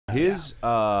His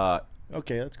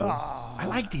Okay, that's cool. I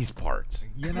like these parts.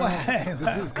 You know,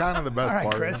 this is kind of the best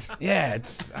part. Chris. Yeah,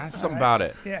 it's something about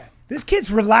it. Yeah. This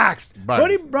kid's relaxed. But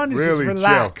Cody Brundage really is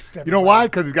relaxed. chill. You know why?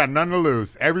 Because he's got nothing to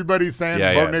lose. Everybody's saying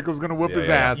Bo Nickal's going to whoop his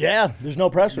ass. Yeah, there's no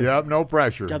pressure. Yep, no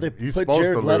pressure. God, they He's put supposed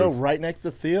Jared to Leto lose. right next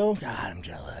to Theo. God, I'm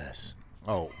jealous.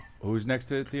 Oh, Who's next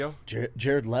to Theo?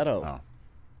 Jared Leto. Oh.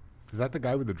 is that the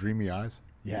guy with the dreamy eyes?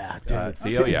 Yeah, dude.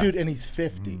 Theo, yeah. Dude, and he's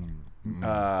 50.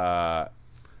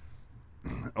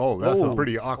 Oh, that's a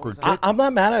pretty awkward kick. I'm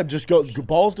not mad at him. Just go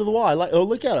balls to the wall. I like. Oh,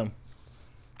 look at him.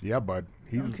 Yeah, but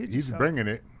he's bringing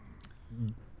it.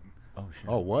 Oh, shit.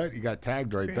 Oh, what? He got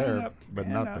tagged right Keep your hand there, up, keep but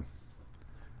your hand nothing.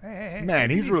 Hey, Man,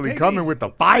 take he's these, really take coming these. with the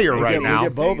fire right We now.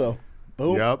 get Bo though.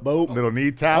 Boom. Yep. Boom. Little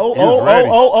knee tap. Oh, He was oh, ready.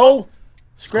 oh.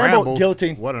 Scramble. Scrambles.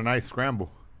 Guillotine. What a nice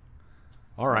scramble.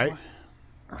 All right.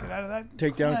 Get out of that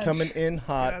Takedown clench. coming in Get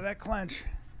hot. out of that clench.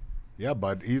 Yeah,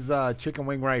 bud. He's chicken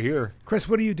wing right here. Chris,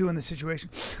 what do you do in this situation?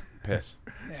 Piss.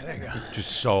 Yeah, there you go.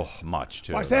 Just so much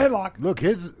too. Watch the headlock. Look,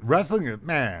 his wrestling,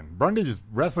 man, Brundage's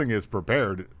wrestling is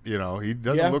prepared. You know, he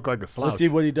doesn't look like a slouch. Let's see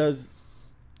what he does.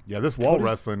 Yeah, this wall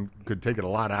wrestling could take it a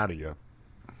lot out of you.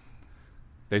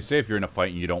 They say if you're in a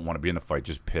fight and you don't want to be in the fight,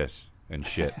 just piss and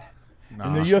shit. In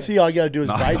the UFC, all you got to do is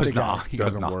bite the guy. He goes,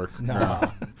 Doesn't nah. work.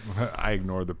 No. I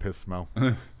ignore the piss smell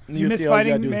In the You miss UFC, all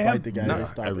you got to fighting, do is mayhem? bite the guy. They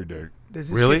stop every it. day. Does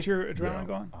this Really? get your adrenaline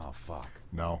going? Oh fuck.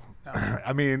 No.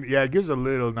 I mean, yeah, it gives a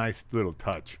nice little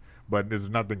touch, but there's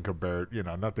nothing compared. You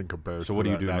know, nothing compares. So what to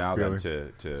do you do that now feeling.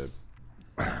 then to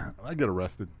I get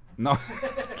arrested. no.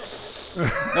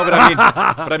 No, but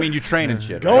I mean, you train and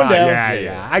shit. Going right? down.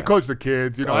 Yeah. I coach the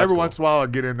kids. You know, that's every cool. once in a while I'll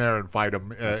get in there and fight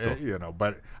them. cool. You know,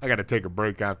 but I got to take a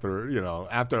break after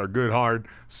a good hard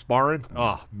sparring.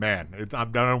 Oh man, I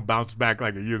don't bounce back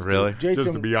like I used Really? to. Jason,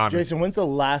 just to be honest. Jason, when's the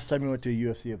last time you went to a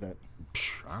UFC event?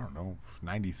 I don't know,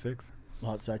 96.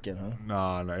 Not second, huh?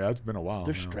 No, that's been a while.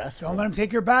 They're now. stressful. Don't let him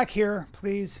take your back here,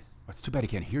 please. It's too bad he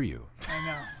can't hear you. I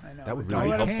know. That would Don't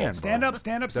really let him- help. Stand up,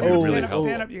 stand up, That'd stand be up, really stand up, helpful.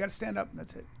 stand up. You got to stand up.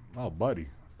 That's it. Oh, buddy.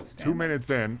 Stand 2 up. minutes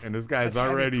in, and this guy's That's heavy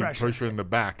already pressure. pushing the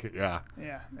back. Yeah.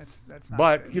 Yeah, that's not.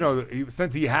 But, good. you know,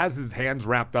 since he has his hands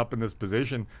wrapped up in this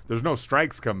position, there's no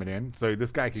strikes coming in, so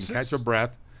this guy can catch a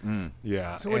breath.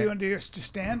 Yeah. So what do you want to do here? Just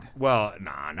stand? Well,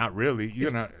 nah, not really. You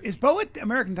know, Is Bo at the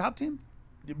American Top Team?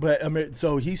 But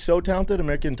so he's so talented.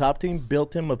 American Top Team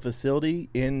built him a facility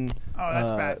in Oh, that's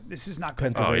bad. This is not good.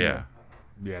 Oh Pennsylvania.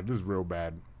 yeah. yeah, this is real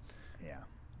bad. Yeah.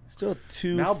 Still Now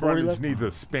 240 Brundage left. needs a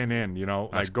spin in, you know,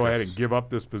 like go ahead and give up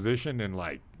this position and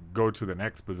like go to the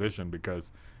next position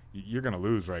because you're going to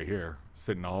lose right here,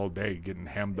 sitting all day getting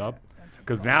hemmed up.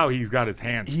 Because now he's got his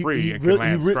hands free and can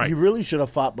land strikes. He really should have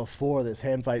fought before this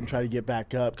hand fight and try to get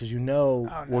back up because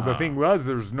Well, the thing was,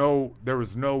 there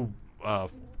was no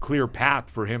clear path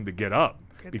for him to get up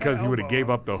because he would have elbow gave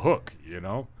up. up the hook, you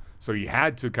know. So he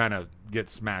had to kind of get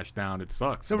smashed down. It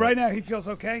sucks. So but- right now he feels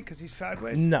okay because he's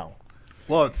sideways? No.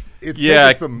 well, it's Yeah,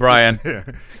 taking some Brian.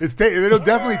 it'll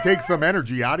definitely take some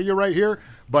energy out of you right here.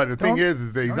 But the thing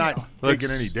is that he's not taking Looks-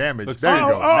 any damage. looks- There you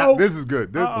go. Oh, Now, this is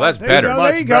good. This, Uh-oh. Well, that's There you better. go, much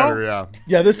there you go. better. Yeah.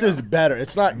 Yeah, this is better.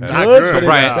 It's not good, Not good. but So it's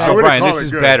Brian, better. so wouldn't Brian, call this it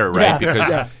is good. better, right? Yeah, Because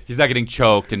yeah. he's not getting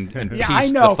choked and Yeah, I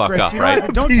pieced know, the fuck Chris. up, You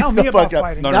right? Don't Piece tell the me about fuck up.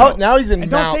 fighting. No, Now he's in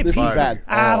And don't mount. say This is piece. bad.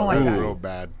 I don't like Ooh, that. real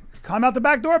bad. Come out the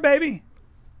back door, baby.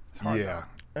 Yeah.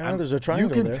 There's a triangle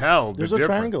You can there. tell There's the a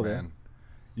difference, triangle there. man.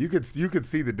 You could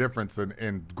see the difference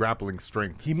in grappling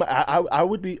strength. I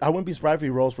wouldn't be surprised if he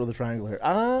rolls for the triangle here.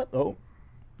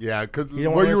 Yeah, because don't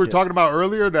what wanna you were risk it. talking about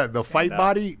earlier, that the fight up.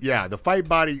 body, the fight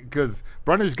body, because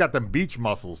Brundage's got them beach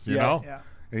muscles, you Yeah. know, Yeah.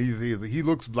 and he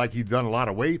looks like he's done a lot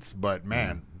of weights, but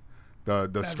man, the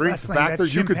strength wrestling, that factor,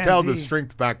 you could tell the chimpanzee.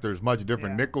 strength factor is much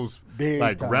different. Yeah. Nickal's Big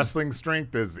like time. wrestling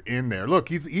strength is in there. Look,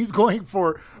 he's going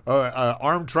for a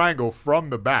arm triangle from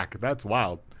the back. That's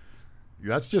wild.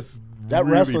 That's just That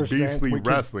really wrestler strength, beastly because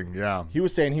wrestling. Yeah. He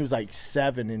was saying he was like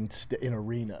 7 in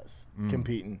arenas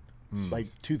competing, like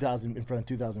 2,000 in front of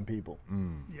 2,000 people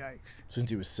Yikes. since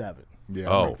he was 7. Yeah,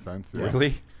 Oh, makes sense. Yeah.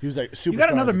 Really? He was like super. You got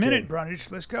strong another as a minute, kid. Brundage.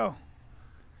 Let's go.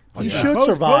 He should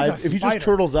survive if he just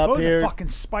turtles up Bo's here. a fucking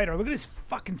spider. Look at his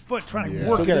fucking foot trying to Yeah.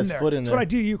 work Still it got in his there. foot in That's there. what I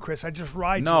do to you, Chris. I just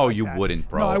ride you. No, like you that. wouldn't,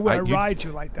 bro. No, I would. I You- ride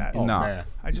you like that. No. man.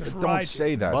 I just Don't ride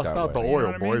say you. that. Bust out the way. oil,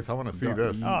 what I mean? boys. I want to see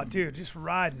this. Oh, dude, just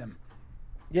riding him.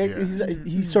 Yeah, Yeah.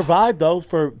 he survived though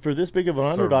for this big of an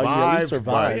underdog. He at least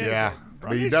survived. But, yeah,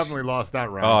 but he Brundage- definitely lost that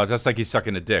Oh, round. that's like he's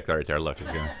sucking a dick right there. Look, he's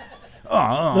gonna.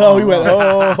 No, he went.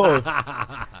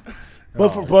 Oh. But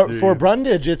for geez.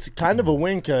 Brundage, it's kind of a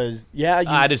win because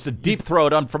Just a deep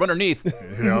throat on from underneath.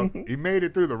 You know, he made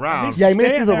it through the round. yeah, he made it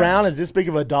Stay through in the there. round as this big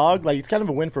of a dog. Like it's kind of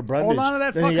a win for Brundage. on to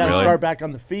that Then you fucking got to Really? start back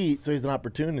on the feet, so he's an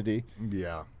opportunity.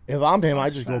 Yeah. If I'm him, I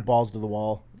just go balls to the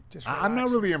wall. Just I'm not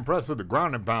relax. really impressed with the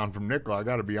ground and pound from Nickal. I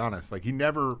got to be honest. Like he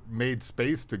never made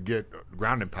space to get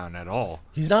ground and pound at all.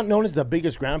 He's not known as the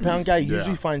biggest ground pound guy. He Yeah.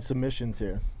 usually finds submissions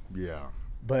here. Yeah.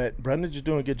 But Brundage is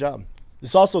doing a good job.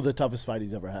 It's also the toughest fight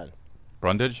he's ever had.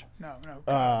 Brundage? No.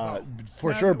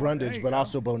 For No, sure there Brundage, you but go.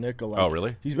 also Bo Nickal. Oh,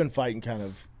 really? He's been fighting kind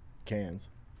of cans.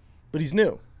 But he's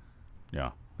new.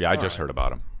 Yeah. Yeah, I just heard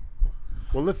about him.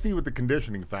 Well, let's see what the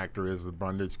conditioning factor is with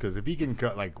Brundage, because if he can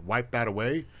wipe that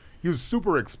away, he was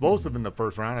super explosive in the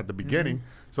first round at the beginning.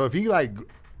 So if he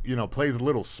plays a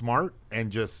little smart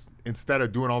and just instead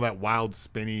of doing all that wild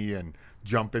spinny and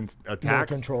jumping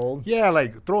attacks, controlled. Yeah,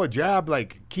 like throw a jab,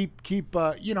 like keep.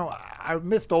 I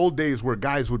missed the old days where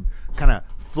guys would kind of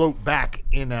float back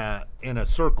in a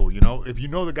circle. If you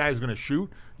know the guy's going to shoot,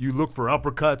 you look for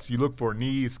uppercuts, you look for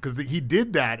knees, because he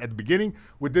did that at the beginning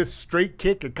with this straight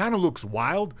kick. It kind of looks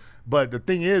wild, but the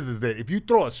thing is that if you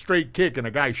throw a straight kick and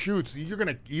a guy shoots,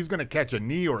 he's gonna catch a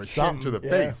knee or a shin to the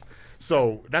face.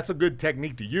 So that's a good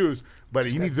technique to use, but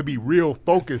he needs to be real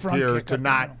focused front here kick to up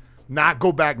the not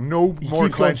go back. No more keeps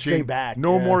going clenching. straight back,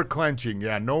 No yeah. more clenching.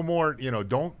 Yeah, no more.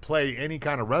 Don't play any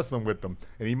kind of wrestling with them,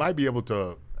 and he might be able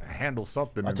to handle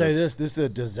something. I'll tell you this is a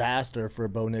disaster for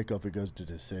Bo Nickal if it goes to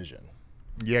decision.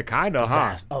 Yeah, kind of, huh?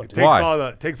 Disaster. Oh, It dude.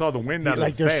 Why? takes all the wind out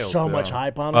Like of the there's sails. so yeah. much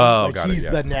hype on him. Oh, like got he's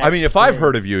it. the Yeah. next I mean, if I've thing.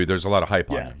 heard of you, there's a lot of hype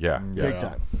on Yeah. you. Yeah. Big Yeah.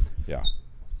 time. Yeah.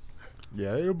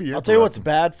 Yeah, it'll be. I'll tell you what's interesting.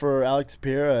 bad for Alex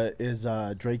Pereira is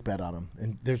Drake bet on him,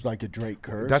 and there's like a Drake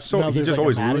curse. That's so- he there's just like a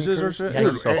always Madden loses or curse. shit? Yeah, Dude,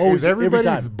 he's is always Is everybody's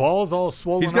every time. balls all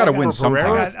swollen? He's gotta out win for Pereira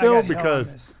sometime. I still got Hill on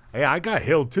because this. I got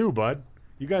Hill too, bud.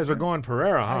 You guys are going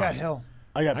Pereira, huh? I got Hill.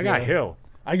 I got I got Hill.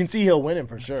 I can see Hill winning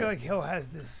for I sure. feel like Hill has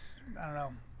this. I don't know.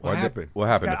 What happened? What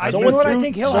happened? I, you Someone know what I threw-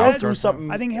 think Hill someone has? threw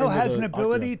something I think Hill into has the an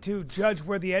ability to judge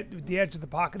where the edge of the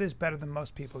pocket is better than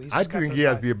most people. He's I just got think those he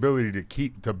has eyes. the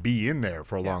ability to be in there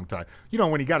for a long time.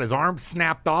 When he got his arm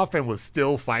snapped off and was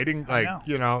still fighting, I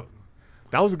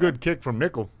that was a good kick from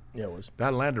Nickal. Yeah, it was.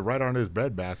 That landed right on his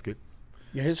breadbasket.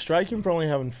 Yeah, his striking for only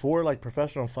having 4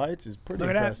 professional fights is pretty Look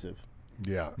at that. impressive.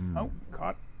 Yeah. Oh,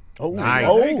 caught. Oh, Nice.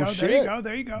 oh There you go. shit! There you go.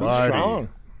 There you go. Buddy. Strong.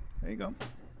 There you go.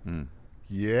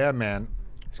 Yeah, man.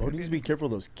 Oh, needs to be careful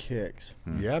of those kicks.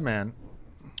 Yeah, man.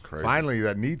 Crazy. Finally,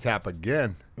 that knee tap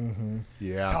again. Mm-hmm.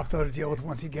 Yeah. It's tough though to deal with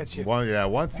once he gets you. Once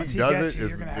Once he he does gets it, you,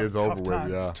 you're gonna have it's a tough over with. time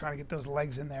Yeah. trying to get those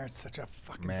legs in there. It's such a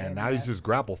fucking pain Man, in now the he's ass. just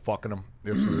grapple fucking him.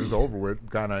 It's over with.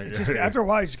 Kind of. It's just after a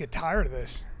while, you just get tired of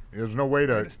this. There's no way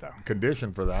to Notice, though.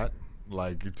 condition for that,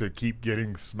 like to keep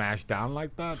getting smashed down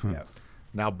like that. Yeah.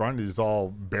 Now Brundage is all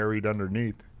buried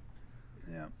underneath.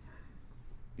 Yeah.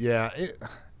 Yeah,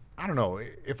 I don't know.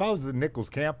 If I was in Nickal's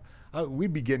camp,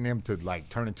 we'd be getting him to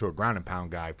turn into a ground and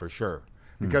pound guy for sure.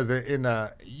 Because in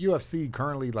UFC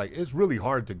currently, it's really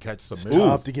hard to catch submissions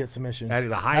Tough to get submissions at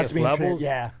the Has highest to be in levels.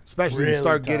 yeah, especially really you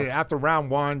start tough. getting after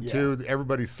round 1, Yeah. 2,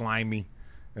 everybody's slimy,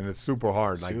 and it's super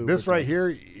hard. Like Super this right tough.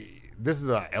 here, this is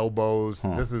elbows.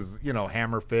 This is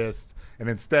hammer fist, and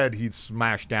instead he's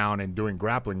smashed down and doing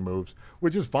grappling moves,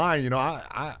 which is fine.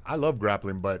 I love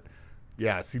grappling, but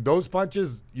yeah, see those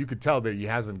punches, you could tell that he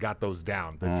hasn't got those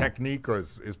down. The technique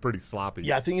is pretty sloppy.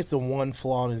 Yeah, I think it's the one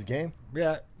flaw in his game.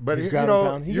 Yeah, but His ground and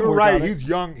pound, he can you're work right. on it. He's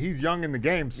young. He's young in the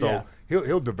game, so Yeah.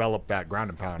 he'll develop that ground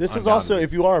and pound. This is also, undoubtedly.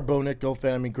 if you are a Bo Nickal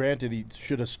fan, I mean, granted, he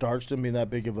should have starched him being that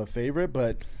big of a favorite,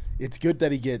 but it's good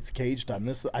that he gets cage time.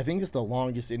 I think it's the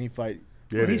longest any fight.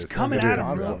 Yeah, it He's is. coming It at is.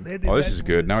 him. Yeah. Real. Oh, this is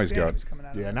good. Now he's got-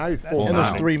 Yeah, now he's That's- full And those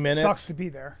mount. 3 minutes. Sucks to be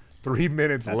there. 3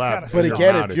 minutes That's left. gotta But suck.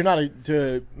 again, Surrounded. if you're not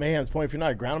to Mayhem's point, if you're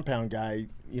not a ground and pound guy,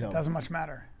 Doesn't much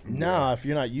matter. no, if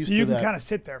you're not used So you to can that, kind of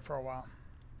sit there for a while.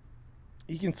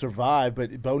 he can survive.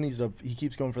 But Bo he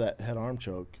keeps going for that head arm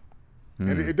choke.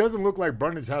 And it doesn't look like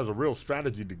Brundage has a real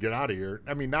strategy to get out of here.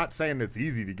 I mean, not saying it's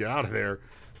easy to get out of there,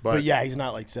 But yeah, he's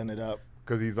not setting it up.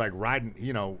 because he's riding.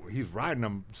 He's riding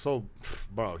him. So,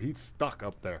 bro, he's stuck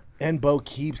up there. And Bo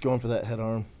keeps going for that head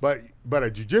arm. But a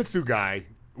jiu-jitsu guy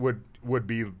would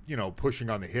be pushing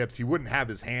on the hips. He wouldn't have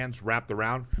his hands wrapped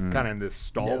around kind of in this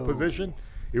stall position.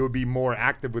 It would be more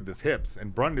active with his hips.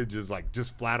 And Brundage is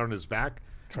just flat on his back.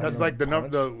 That's like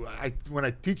when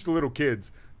I teach the little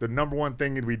kids, the number one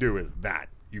thing we do is that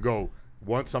you go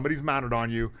once somebody's mounted on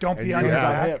you. Don't and be you on your have-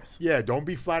 back. hips. Yeah, don't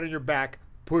be flat on your back.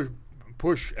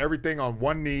 Push everything on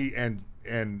one knee and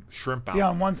shrimp out. Yeah,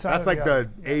 on one side That's or like the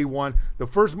the A1. The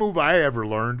first move I ever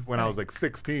learned when I was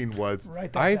 16 was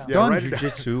Write that I've down. done write it down.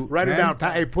 jujitsu. Write it man.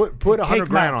 down. Hey, put 100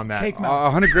 grand on that. Cake mount.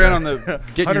 100 grand on the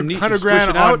get your knee 100 squish grand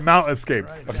it out. on mount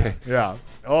escapes. Okay. Yeah.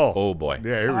 Oh. Oh boy.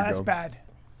 Yeah. Here we That's go. bad.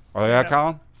 Oh yeah,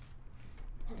 Colin.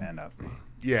 Stand up.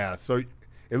 Yeah. So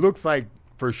it looks like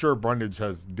for sure Brundage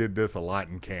did this a lot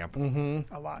in camp.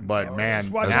 A lot. But man,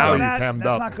 Just watch now out for he's that. hemmed That's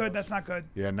up. not good. That's not good.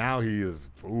 Yeah, now he is.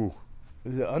 Ooh,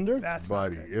 Is it under? That's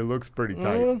buddy, not good. it looks pretty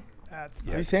tight. That's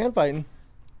He's hand fighting.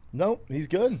 Nope, he's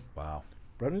good. Wow.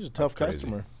 Brundage is a tough crazy.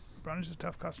 customer. Brundage is a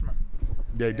tough customer.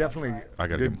 They definitely. I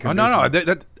gotta did get. Oh, no.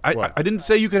 What? I didn't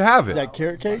say you could have Is it. that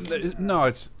carrot cake? No,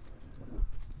 it's.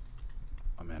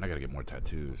 Oh man, I gotta get more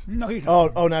tattoos. No, you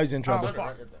don't. Oh, now he's in trouble. Oh,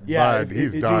 fuck. Yeah, But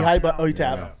he's he done. he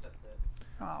tapped.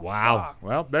 Oh, Wow. fuck.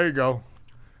 Well, there you go.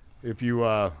 If you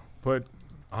put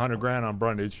 100 grand on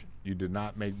Brundage, you did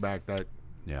not make back that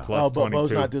Yeah. plus Oh, but 22.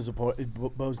 Bo's not disappointed.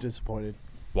 Bo's disappointed.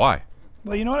 Why?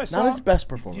 Well, you know what I saw? Not his best You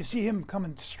performance. see him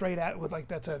coming straight at with like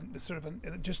that's a sort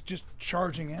of just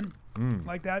charging in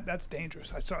like that. That's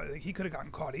dangerous. I saw like, he could have gotten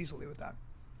caught easily with that,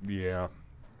 Yeah.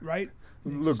 right?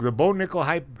 Look, the Bo Nickal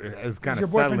hype is kind your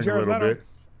of boyfriend settling a Jared little Leto?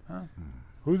 bit.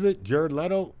 Who's it? Jared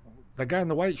Leto? That guy in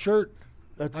the white shirt?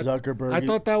 That's Zuckerberg. I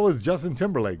thought that was Justin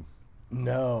Timberlake.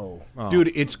 No.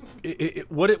 Dude,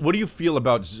 what do you feel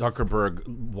about Zuckerberg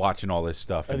watching all this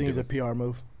stuff? I think it's a PR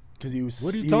move. Because he was.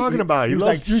 What are you talking about? He was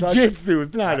loves like jiu-jitsu.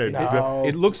 It's not it. No.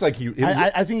 It looks like he.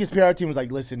 I think his PR team was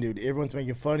like, listen, dude, everyone's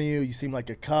making fun of you. You seem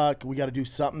like a cuck. We got to do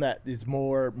something that is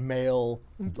more male.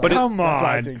 But Come that's what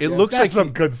I on. think, it yeah. looks That's like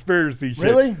some conspiracy shit.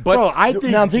 Really? Bro, I think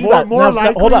Now I'm thinking more, about more now,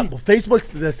 likely. hold on. Facebook's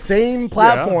the same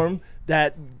platform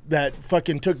that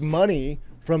fucking took money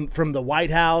from the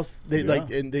White House. They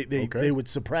they would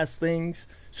suppress things.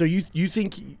 So you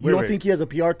think you don't wait. think he has a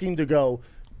PR team to go,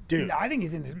 dude? No, I think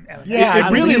he's in. Yeah,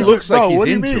 It really looks like he's what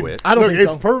do you into mean? it. I don't Look, think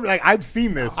it's so. perfect. Like I've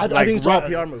seen this. I like, think it's all a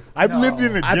PR move. I've lived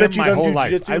in a I bet gym you my done whole life.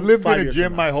 jiu-jitsu I've lived 5 in a years gym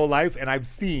from now. my whole life, and I've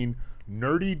seen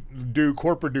nerdy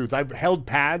corporate dudes. I've held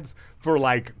pads for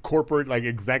like corporate like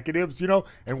executives, you know.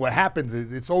 And what happens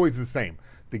is it's always the same.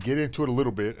 They get into it a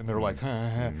little bit, and they're like,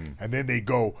 and then they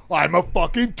go, "I'm a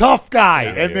fucking tough guy,"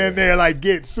 and then they like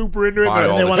get super into it. Buy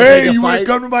all They're the like, shit. hey, Take a you want to fight?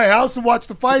 come to my house and watch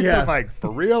the fights? Yeah. I'm like, for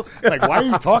real? Like, why are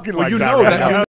you talking like you that? know right that- now?